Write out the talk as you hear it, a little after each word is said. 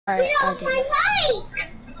Alright, Get I'll off do my it. mic!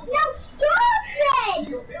 No, stop it!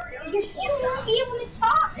 Because you won't be able to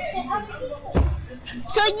talk to other people.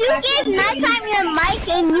 So you gave Nighttime your mic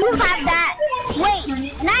and you have that. Wait,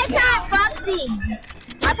 Nighttime Foxy.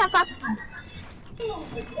 Nighttime Foxy.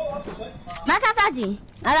 Nighttime Foxy.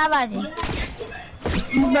 Nighttime Foxy.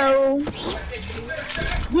 Bro.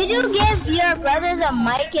 Did you give your brother the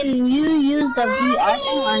mic and you use the VR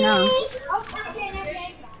thing or no?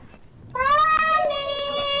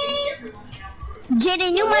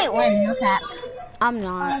 Jaden, you might win, no cap. I'm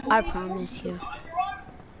not, I promise you.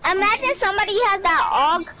 Imagine somebody has that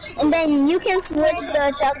AUG and then you can switch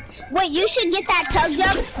the chug. Wait, you should get that chug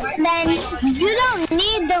jump. Then you don't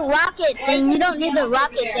need the rocket thing. You don't need the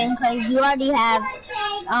rocket thing because you already have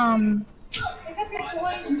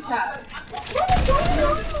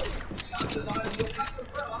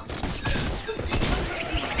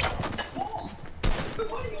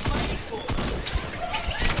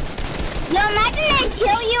Yo, imagine they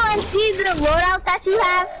kill you and see the loadout that you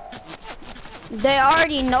have. They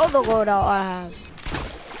already know the loadout I have.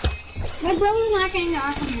 My brother's not getting the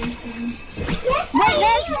Aquaman. But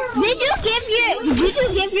did you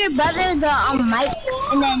give your brother the mic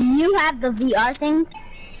and then you have the VR thing?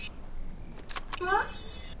 Huh?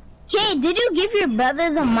 Okay, did you give your brother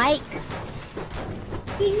the mic?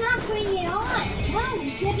 He's not putting it on. No,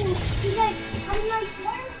 he's like, I'm like,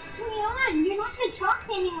 why aren't you putting it on? You're not gonna talk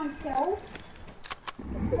to anyone, so.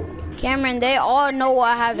 Cameron, they all know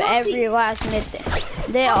I have every last mythic.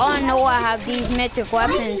 They all know I have these mythic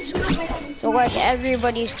weapons. So like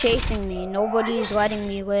everybody's chasing me. Nobody's letting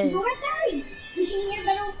me live.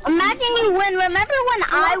 Imagine you win. Remember when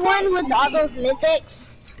I won with all those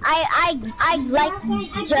mythics? I like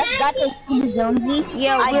just got to Steve Jonesy.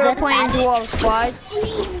 Yeah, we were playing duo squads.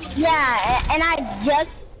 Yeah, and I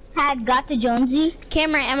just had got to Jonesy.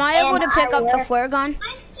 Cameron, am I able to pick up the flare gun?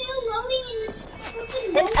 I'm still loading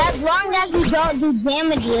in As long as you don't do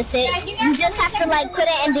damage with it, you just have to like put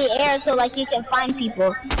it in the air so like you can find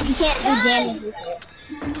people. You can't do damage with it.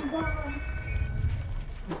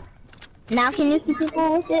 Now can you see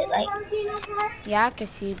people with it? Like, Yeah, I can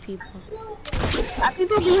see people. are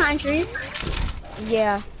people behind trees?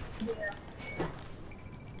 Yeah.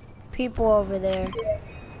 People over there.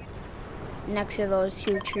 Next to those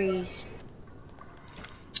two trees.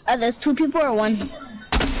 Are there's two people or one?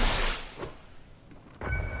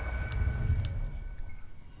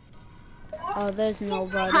 Oh, there's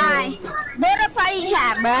nobody. Hi. Go to party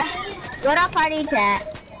chat, bruh. Go to party chat.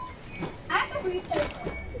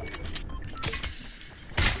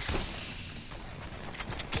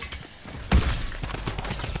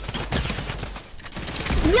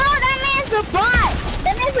 Yo, that man's a bot!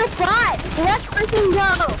 That man's a bot! Let's freaking go!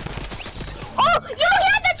 Oh, yo, he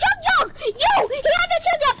had the chug jump! Yo, he had the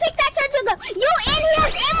chug jump! Pick that chug jump! Yo, and he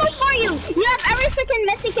has ammo for you! You have every freaking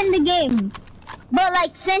mythic in the game. But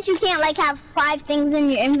like, since you can't like have 5 things in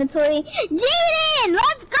your inventory, Jaden,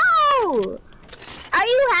 let's go! Are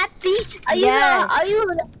you happy? Are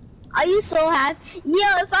you so happy?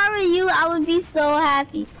 Yo, if I were you, I would be so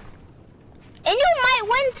happy. And you might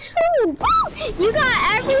win too! Woo! You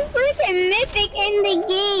got every freaking mythic in the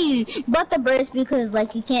game! But the burst because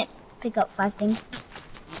like you can't pick up 5 things.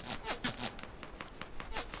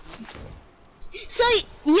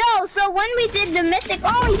 So when we did the mythic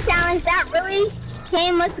only challenge, that really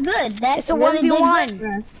came us good. That's It's a really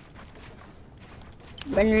 1v1.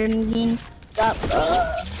 Brendan got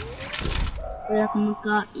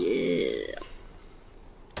yeah.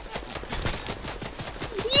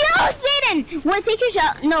 Yo, Jaden! Wait, take your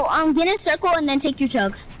chug. No, get in a circle and then take your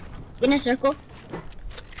chug. Get in a circle.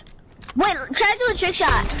 Wait, try to do a trick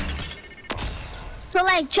shot. So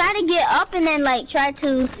like, try to get up and then like try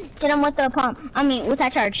to hit him with the pump. I mean, with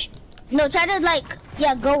that charge. No, try to like,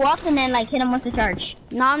 yeah, go up and then like hit him with the charge.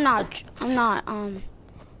 No, I'm not.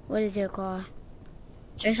 What is it called?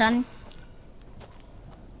 Trick shot.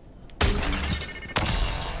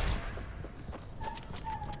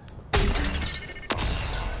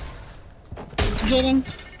 Jaden.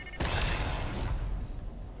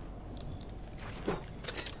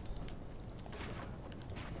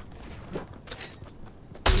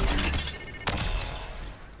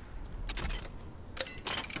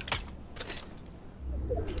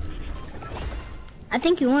 I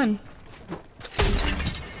think you won.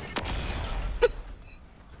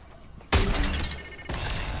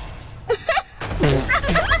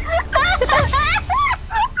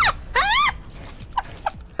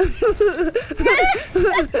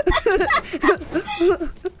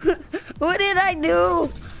 What did I do?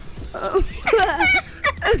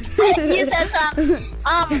 You said something.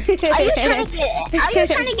 Are you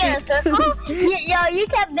trying to get a circle? You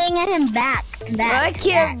kept banging him back. I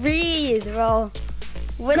can't breathe, bro.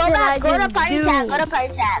 What Go did back. I Go to just party do? chat. Go to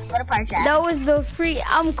party chat. Go to party chat. That was the free.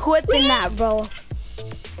 I'm quitting that, bro.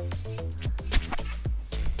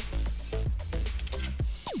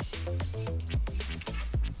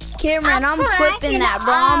 Cameron, I'm clipping that,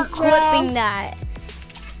 bro. I'm clipping that.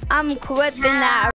 I'm clipping that.